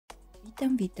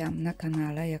Witam na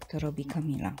kanale Jak to robi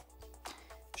Kamila.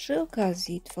 Przy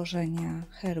okazji tworzenia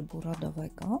herbu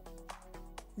rodowego,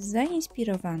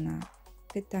 zainspirowana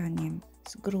pytaniem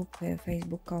z grupy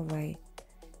facebookowej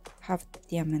Haft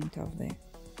Diamentowy,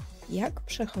 jak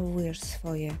przechowujesz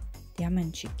swoje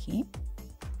diamenciki,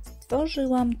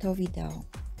 stworzyłam to wideo.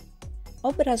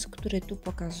 Obraz, który tu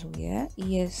pokazuję,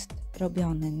 jest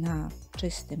robiony na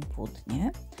czystym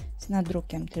płótnie z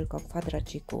nadrukiem tylko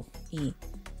kwadracików i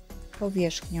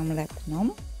powierzchnią lepną.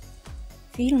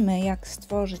 Filmy, jak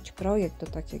stworzyć projekt do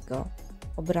takiego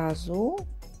obrazu,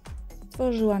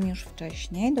 stworzyłam już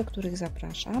wcześniej, do których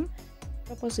zapraszam.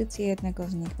 Propozycję jednego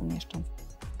z nich umieszczam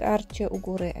w karcie u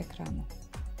góry ekranu.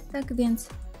 Tak więc,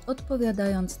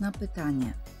 odpowiadając na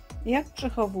pytanie, jak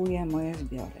przechowuję moje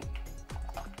zbiory?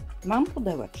 Mam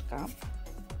pudełeczka,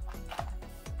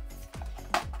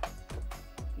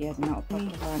 jedno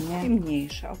opakowanie i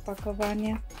mniejsze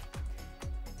opakowanie.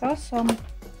 To są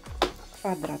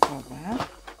kwadratowe,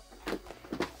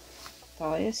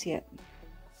 to jest jedno.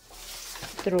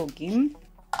 W drugim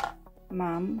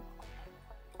mam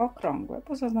okrągłe,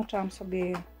 bo zaznaczałam sobie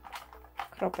je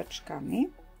kropeczkami.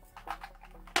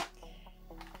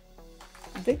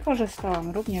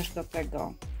 Wykorzystałam również do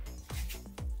tego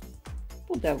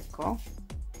pudełko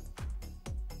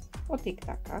po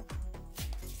tiktakach,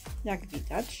 jak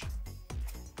widać.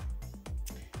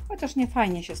 Chociaż nie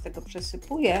fajnie się z tego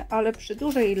przesypuje, ale przy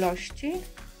dużej ilości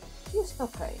jest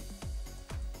ok.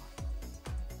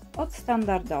 Od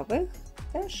standardowych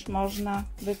też można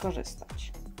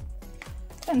wykorzystać.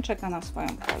 Ten czeka na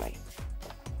swoją kolej.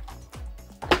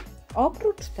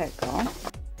 Oprócz tego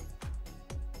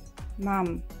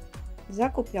mam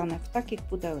zakupione w takich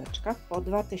pudełeczkach po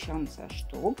 2000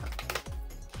 sztuk.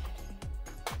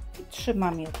 I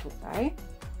trzymam je tutaj.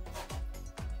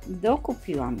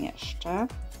 Dokupiłam jeszcze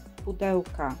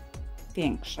pudełka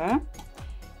większe,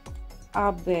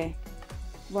 aby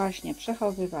właśnie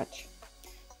przechowywać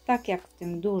tak jak w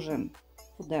tym dużym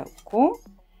pudełku.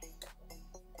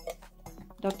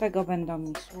 Do tego będą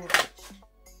mi służyć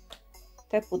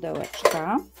te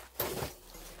pudełeczka.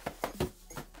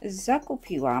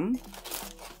 Zakupiłam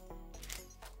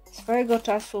swojego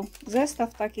czasu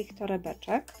zestaw takich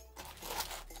torebeczek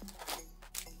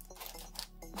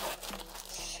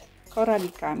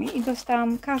koralikami i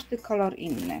dostałam każdy kolor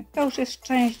inny. To już jest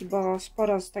część, bo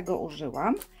sporo z tego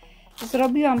użyłam.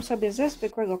 Zrobiłam sobie ze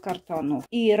zwykłego kartonu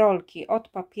i rolki od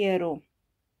papieru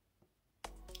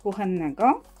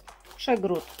kuchennego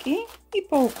przegródki i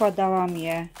poukładałam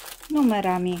je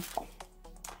numerami.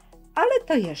 Ale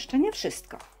to jeszcze nie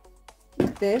wszystko,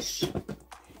 gdyż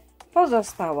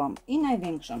pozostałą i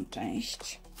największą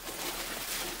część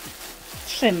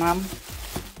trzymam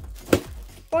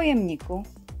w pojemniku,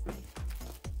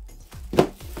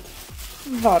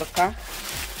 w workach.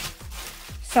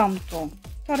 Są tu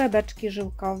torebeczki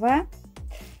żyłkowe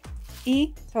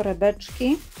i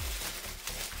torebeczki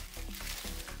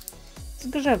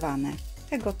zgrzewane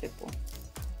tego typu.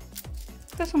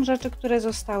 To są rzeczy, które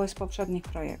zostały z poprzednich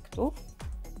projektów,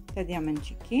 te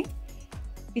diamenciki.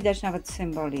 Widać, nawet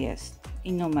symbol jest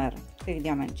i numer tych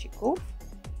diamencików.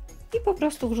 I po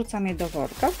prostu wrzucam je do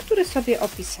worka, który sobie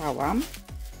opisałam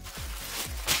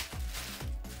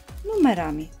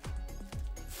numerami.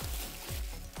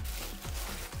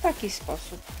 W taki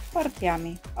sposób,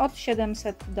 partiami od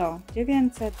 700 do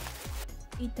 900.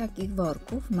 I takich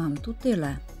worków mam tu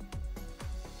tyle.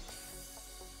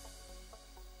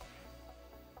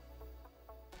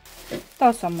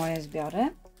 To są moje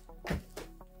zbiory.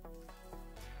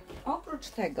 Oprócz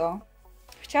tego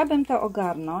chciałabym to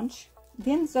ogarnąć,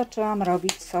 więc zaczęłam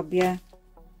robić sobie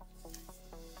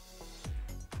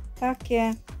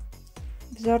takie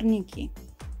wzorniki.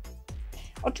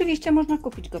 Oczywiście można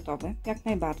kupić gotowy, jak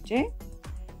najbardziej,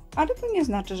 ale to nie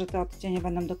znaczy, że te odcienie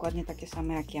będą dokładnie takie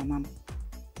same jak ja mam.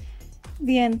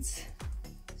 Więc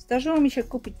zdarzyło mi się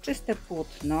kupić czyste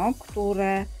płótno,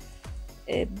 które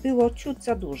było ciut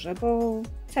za duże, bo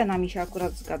cena mi się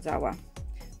akurat zgadzała.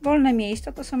 Wolne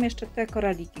miejsca to są jeszcze te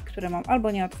koraliki, które mam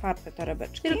albo nieotwarte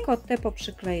torebeczki, tylko te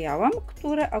poprzyklejałam,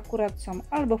 które akurat są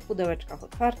albo w pudełeczkach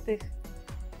otwartych.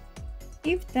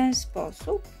 I w ten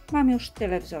sposób mam już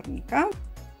tyle wzornika.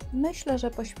 Myślę,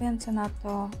 że poświęcę na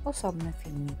to osobny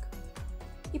filmik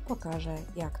i pokażę,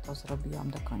 jak to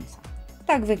zrobiłam do końca.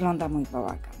 Tak wygląda mój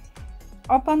bałagan.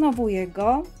 Opanowuję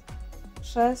go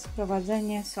przez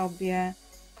prowadzenie sobie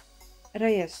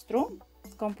rejestru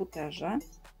w komputerze.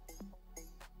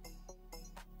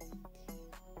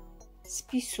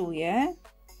 Spisuję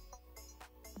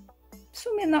w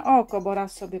sumie na oko, bo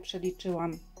raz sobie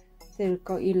przeliczyłam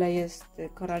tylko ile jest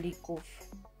koralików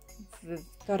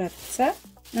w torebce.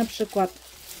 Na przykład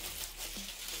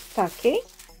takiej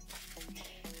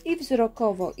i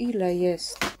wzrokowo ile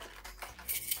jest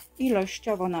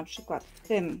ilościowo na przykład w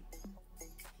tym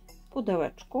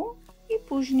pudełeczku i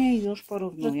później już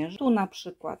porównuję. Tu na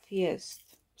przykład jest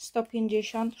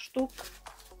 150 sztuk,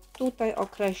 tutaj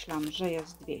określam, że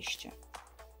jest 200.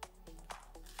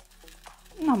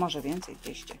 No może więcej,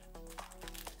 200.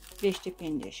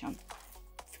 250.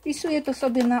 Wpisuję to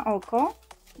sobie na oko,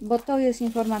 bo to jest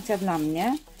informacja dla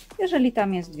mnie. Jeżeli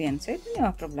tam jest więcej, to nie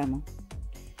ma problemu.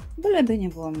 Byleby nie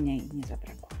było mniej, nie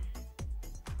zabrakło.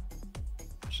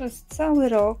 Przez cały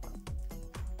rok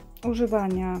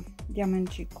używania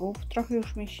diamencików trochę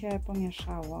już mi się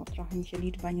pomieszało, trochę mi się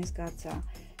liczba nie zgadza,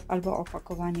 albo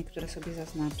opakowanie, które sobie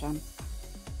zaznaczam.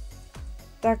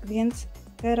 Tak więc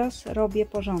teraz robię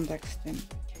porządek z tym.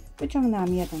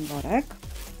 Wyciągnęłam jeden worek.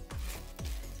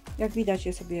 Jak widać,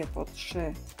 je sobie po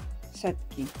 3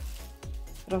 setki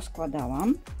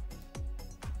rozkładałam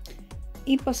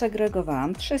i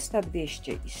posegregowałam 300,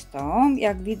 200 i 100.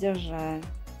 Jak widzę, że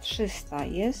 300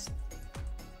 jest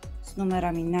z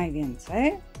numerami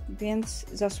najwięcej, więc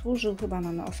zasłużył chyba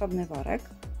na osobny worek.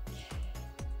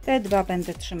 Te dwa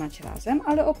będę trzymać razem,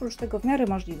 ale oprócz tego w miarę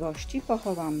możliwości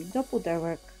pochowam do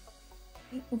pudełek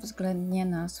i uwzględnię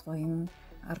na swoim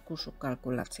arkuszu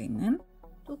kalkulacyjnym.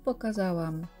 Tu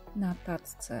pokazałam na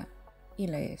tacce,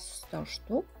 ile jest 100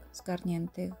 sztuk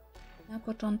zgarniętych na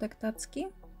początek tacki,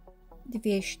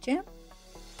 200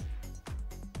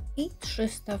 i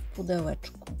 300 w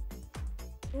pudełeczku.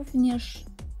 Również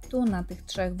tu na tych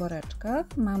 3 woreczkach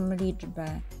mam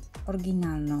liczbę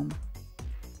oryginalną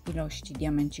ilości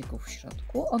diamencików w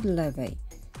środku. Od lewej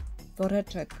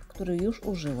woreczek, który już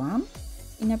użyłam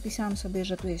i napisałam sobie,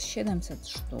 że tu jest 700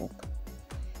 sztuk.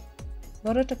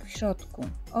 Woreczek w środku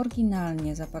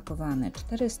oryginalnie zapakowany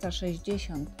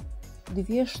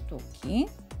 462 sztuki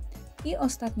i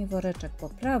ostatni woreczek po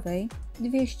prawej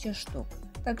 200 sztuk.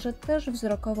 Także też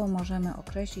wzrokowo możemy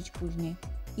określić później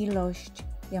ilość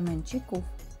diamencików,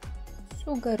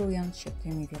 sugerując się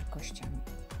tymi wielkościami.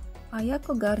 A jak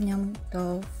ogarniam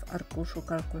to w arkuszu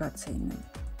kalkulacyjnym?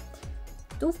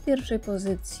 Tu w pierwszej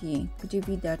pozycji, gdzie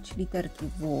widać literki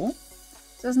W,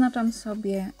 zaznaczam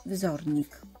sobie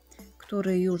wzornik,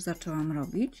 który już zaczęłam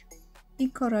robić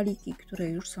i koraliki, które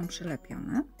już są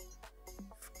przylepione.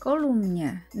 W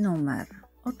kolumnie numer,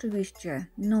 oczywiście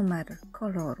numer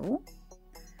koloru,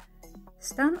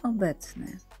 stan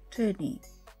obecny, czyli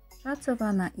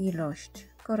szacowana ilość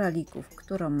koralików,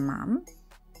 którą mam,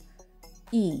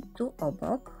 i tu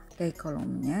obok, w tej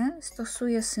kolumnie,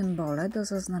 stosuję symbole do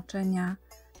zaznaczenia,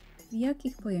 w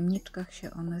jakich pojemniczkach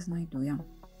się one znajdują.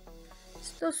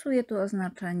 Stosuję tu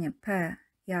oznaczenie P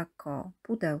jako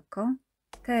pudełko,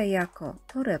 T jako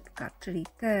torebka, czyli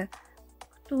te,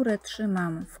 które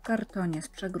trzymam w kartonie z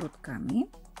przegródkami,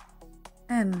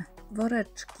 M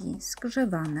woreczki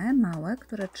zgrzewane, małe,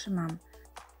 które trzymam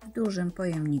w dużym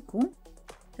pojemniku,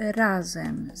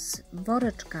 razem z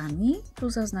woreczkami tu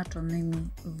zaznaczonymi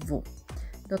W.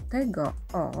 Do tego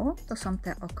O to są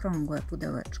te okrągłe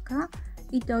pudełeczka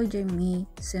i dojdzie mi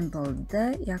symbol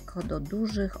D jako do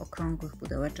dużych okrągłych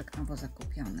pudełeczek nowo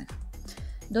zakupionych.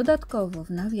 Dodatkowo w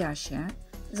nawiasie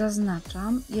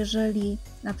zaznaczam, jeżeli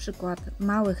na przykład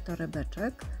małych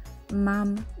torebeczek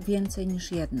mam więcej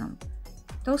niż jedną.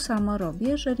 To samo robię,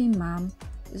 jeżeli mam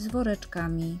z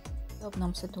woreczkami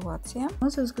podobną sytuację,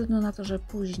 ze względu na to, że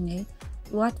później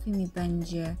łatwiej mi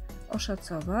będzie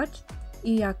oszacować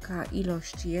i jaka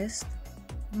ilość jest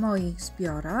w moich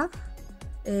zbiorach,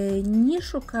 nie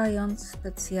szukając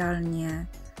specjalnie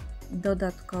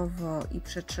dodatkowo i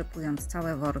przetrzepując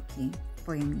całe worki w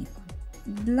pojemniku.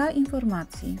 Dla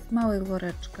informacji, w małych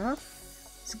woreczkach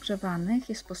zgrzewanych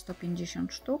jest po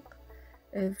 150 sztuk,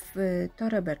 w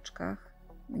torebeczkach,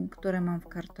 które mam w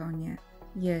kartonie,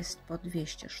 jest po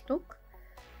 200 sztuk,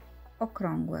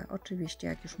 okrągłe oczywiście,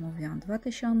 jak już mówiłam,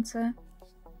 2000,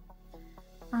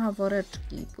 a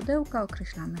woreczki i pudełka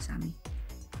określamy sami.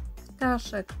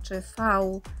 Ptaszek czy V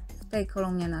w tej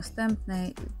kolumnie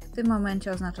następnej w tym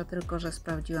momencie oznacza tylko, że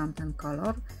sprawdziłam ten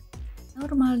kolor.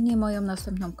 Normalnie moją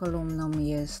następną kolumną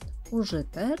jest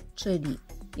użyte, czyli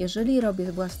jeżeli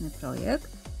robię własny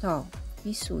projekt, to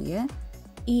wpisuję,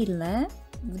 ile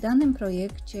w danym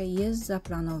projekcie jest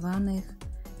zaplanowanych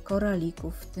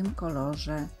koralików w tym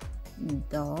kolorze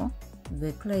do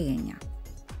wyklejenia.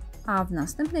 A w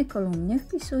następnej kolumnie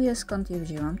wpisuję, skąd je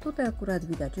wzięłam. Tutaj akurat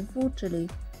widać W, czyli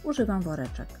używam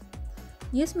woreczek.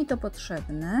 Jest mi to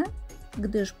potrzebne,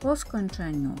 gdyż po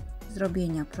skończeniu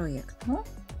zrobienia projektu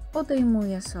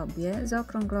odejmuję sobie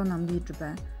zaokrągloną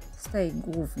liczbę z tej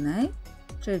głównej,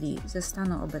 czyli ze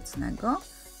stanu obecnego.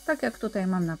 Tak jak tutaj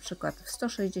mam na przykład w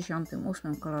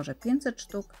 168 kolorze 500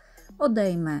 sztuk,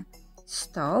 odejmę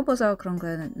 100, bo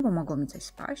zaokrąglę, bo mogło mi coś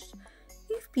spaść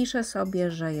i wpiszę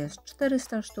sobie, że jest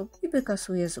 400 sztuk i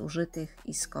wykasuję z użytych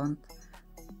i skąd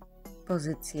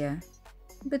pozycję,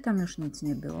 by tam już nic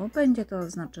nie było. Będzie to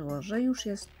oznaczyło, że już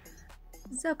jest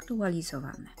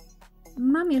zaktualizowane.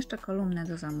 Mam jeszcze kolumnę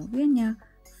do zamówienia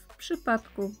w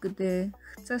przypadku, gdy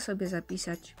chcę sobie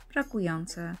zapisać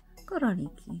brakujące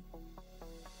koraliki.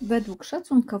 Według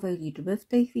szacunkowej liczby w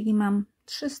tej chwili mam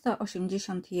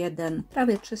 381,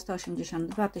 prawie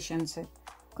 382 tysięcy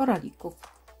koralików.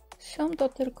 Są to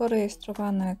tylko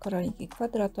rejestrowane koraliki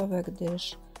kwadratowe,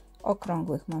 gdyż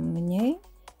okrągłych mam mniej.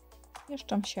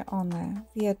 Mieszczą się one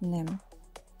w jednym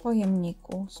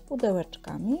pojemniku z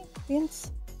pudełeczkami,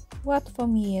 więc łatwo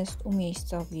mi jest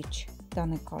umiejscowić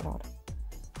dany kolor.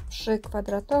 Przy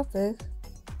kwadratowych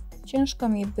ciężko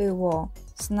mi było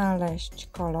znaleźć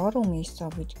kolor,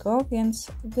 umiejscowić go, więc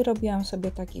wyrobiłam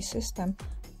sobie taki system,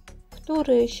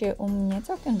 który się u mnie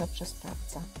całkiem dobrze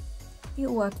sprawdza i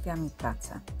ułatwia mi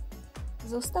pracę.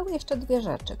 Zostały jeszcze dwie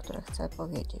rzeczy, które chcę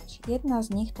powiedzieć. Jedna z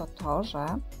nich to to, że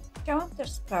chciałam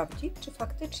też sprawdzić, czy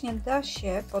faktycznie da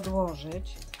się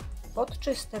podłożyć pod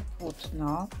czyste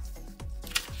płótno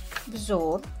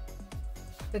wzór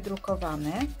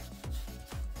wydrukowany.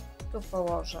 Tu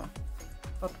położę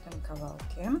pod tym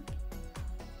kawałkiem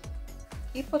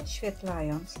i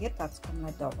podświetlając je tacką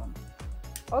LEDową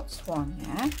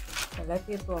odsłonię, by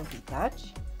lepiej było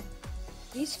widać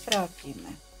i sprawdzimy.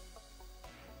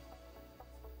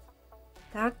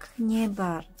 Tak nie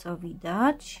bardzo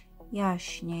widać,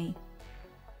 jaśniej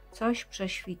coś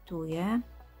prześwituje.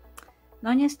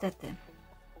 No niestety,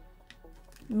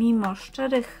 mimo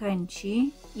szczerych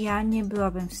chęci ja nie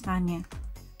byłabym w stanie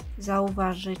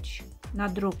zauważyć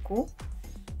nadruku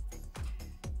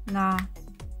na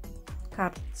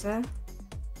kartce,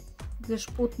 gdyż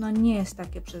płótno nie jest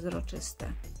takie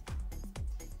przezroczyste.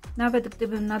 Nawet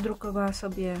gdybym nadrukowała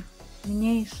sobie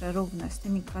mniejsze, równe z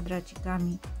tymi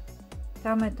kwadracikami,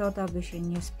 ta metoda by się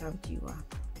nie sprawdziła.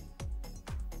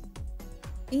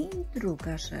 I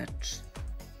druga rzecz.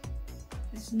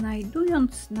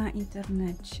 Znajdując na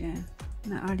internecie,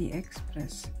 na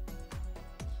AliExpress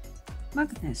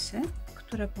magnesy,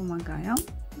 które pomagają,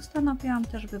 postanowiłam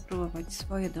też wypróbować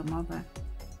swoje domowe.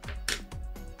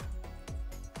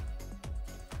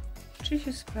 Czy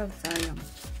się sprawdzają?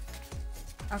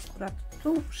 Akurat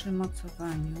tu przy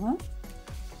mocowaniu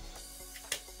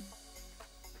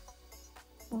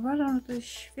uważam, że to jest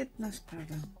świetna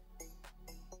sprawa.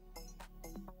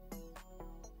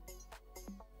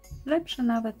 Lepsze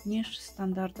nawet niż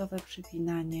standardowe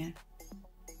przypinanie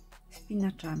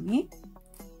spinaczami.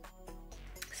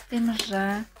 Z tym,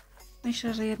 że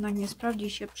myślę, że jednak nie sprawdzi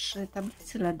się przy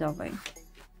tablicy LEDowej,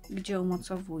 gdzie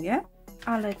umocowuję,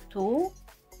 ale tu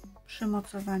przy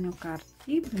mocowaniu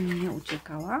kartki, by mi nie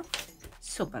uciekała.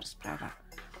 Super sprawa.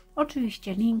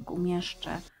 Oczywiście link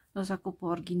umieszczę do zakupu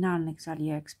oryginalnych z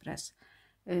AliExpress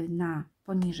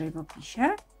poniżej w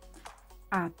opisie.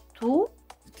 A tu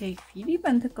w tej chwili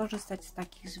będę korzystać z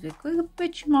takich zwykłych.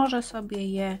 Być może sobie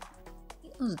je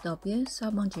ozdobię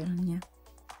samodzielnie.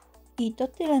 I to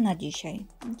tyle na dzisiaj.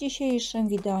 W dzisiejszym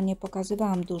wideo nie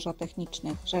pokazywałam dużo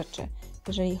technicznych rzeczy,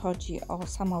 jeżeli chodzi o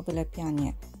samo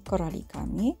wylepianie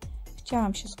koralikami.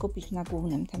 Chciałam się skupić na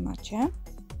głównym temacie.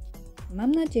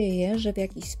 Mam nadzieję, że w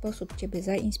jakiś sposób Ciebie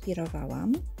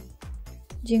zainspirowałam.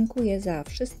 Dziękuję za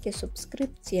wszystkie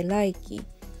subskrypcje, lajki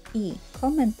i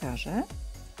komentarze.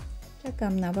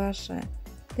 Czekam na Wasze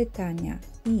pytania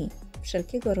i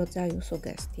wszelkiego rodzaju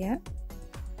sugestie.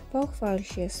 Pochwal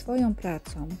się swoją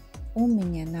pracą u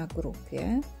mnie na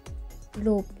grupie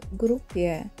lub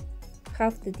grupie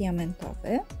Haft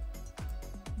Diamentowy.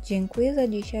 Dziękuję za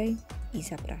dzisiaj i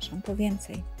zapraszam po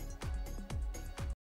więcej.